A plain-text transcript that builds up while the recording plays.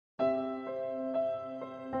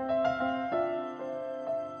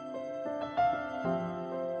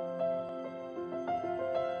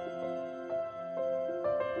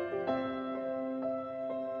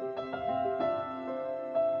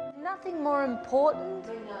more important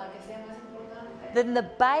than the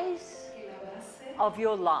base of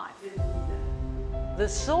your life, the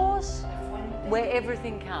source where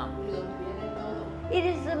everything comes. It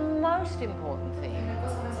is the most important thing.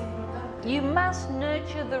 You must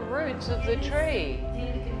nurture the roots of the tree.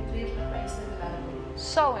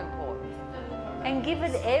 So important. And give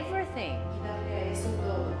it everything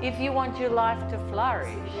if you want your life to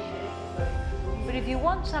flourish. But if you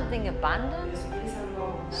want something abundant,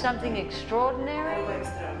 something extraordinary,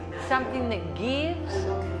 something that gives,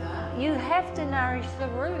 you have to nourish the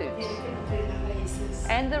roots.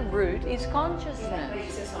 And the root is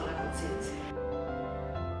consciousness.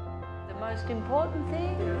 The most important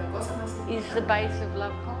thing is the base of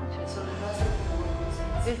love consciousness.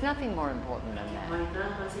 There's nothing more important than that.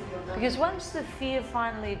 Because once the fear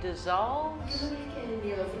finally dissolves,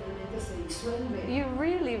 you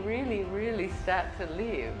really, really, really start to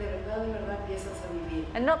live.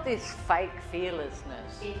 And not this fake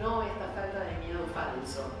fearlessness.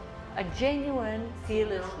 A genuine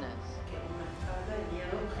fearlessness.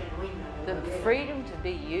 The freedom to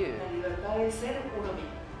be you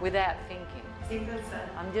without thinking.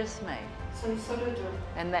 I'm just me.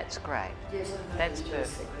 And that's great. That's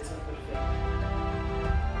perfect.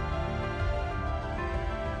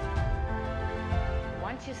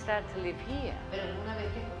 Once you start to live here,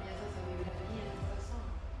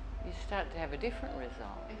 you start to have a different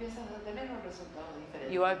result.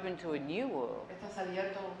 You open to a new world,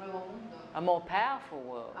 a more powerful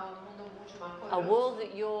world, a world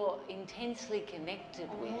that you're intensely connected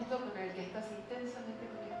with.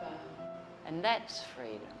 And that's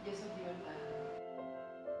freedom.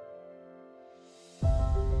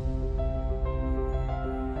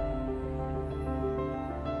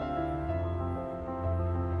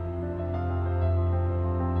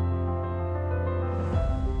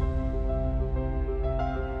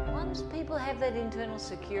 Once people have that internal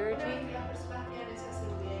security,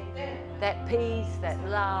 that peace, that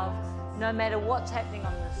love, no matter what's happening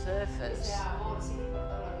on the surface,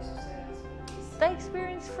 they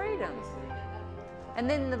experience freedom. And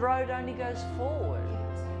then the road only goes forward.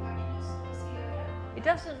 It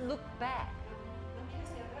doesn't look back.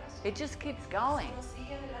 It just keeps going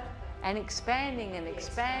and expanding and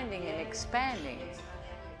expanding and expanding.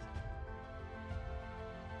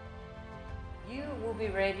 You will be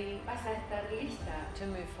ready to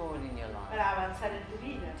move forward in your life,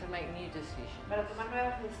 to make new decisions,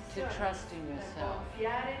 to trust in yourself.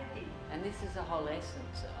 And this is the whole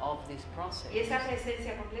essence of this process.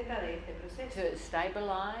 To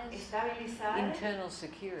stabilize internal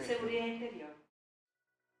security.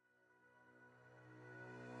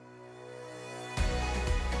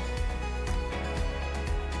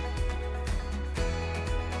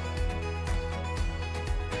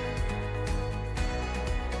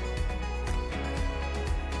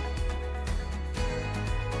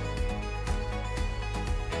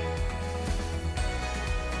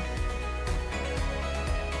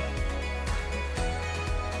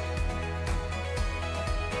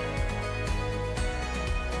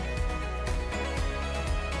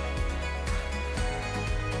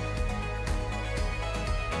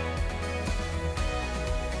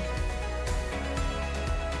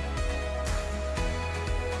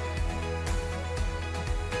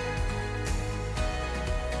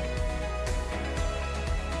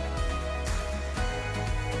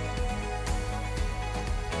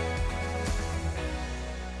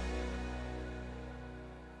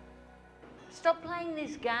 Stop playing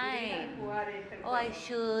this game. Oh, I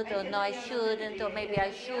should, or no, I shouldn't, or maybe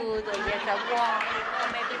I should, or yes, I won't, or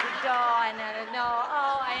maybe we don't, I don't know.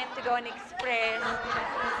 Oh, I have to go and express. Oh,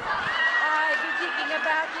 I've been thinking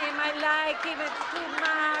about him, I like him, it's too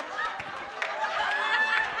much.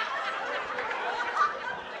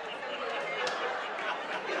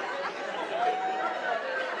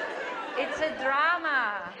 It's a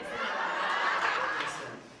drama.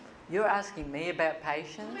 You're asking me about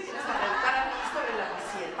patience?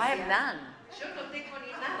 I have none.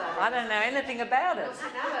 I don't know anything about it.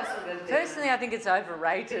 Personally, I think it's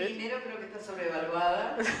overrated.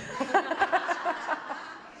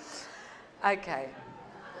 Okay.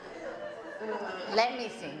 Let me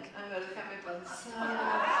think.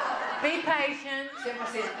 Be patient.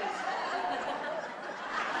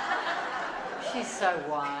 She's so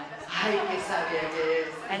wise. Ay, qué sabia que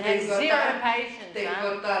es. And has zero patience.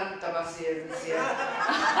 Tengo tanta paciencia.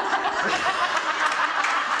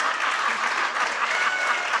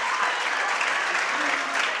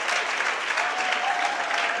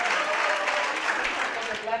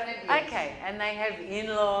 Okay, and they have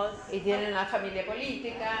in-laws. Y tienen una familia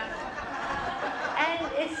política. And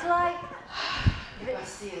it's like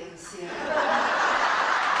Paciencia.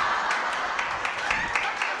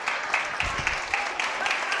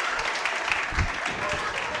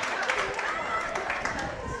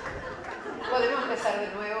 ¿Podemos empezar de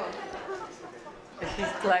nuevo? He's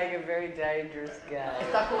playing a very dangerous game.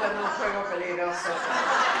 Está jugando un juego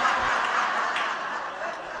peligroso.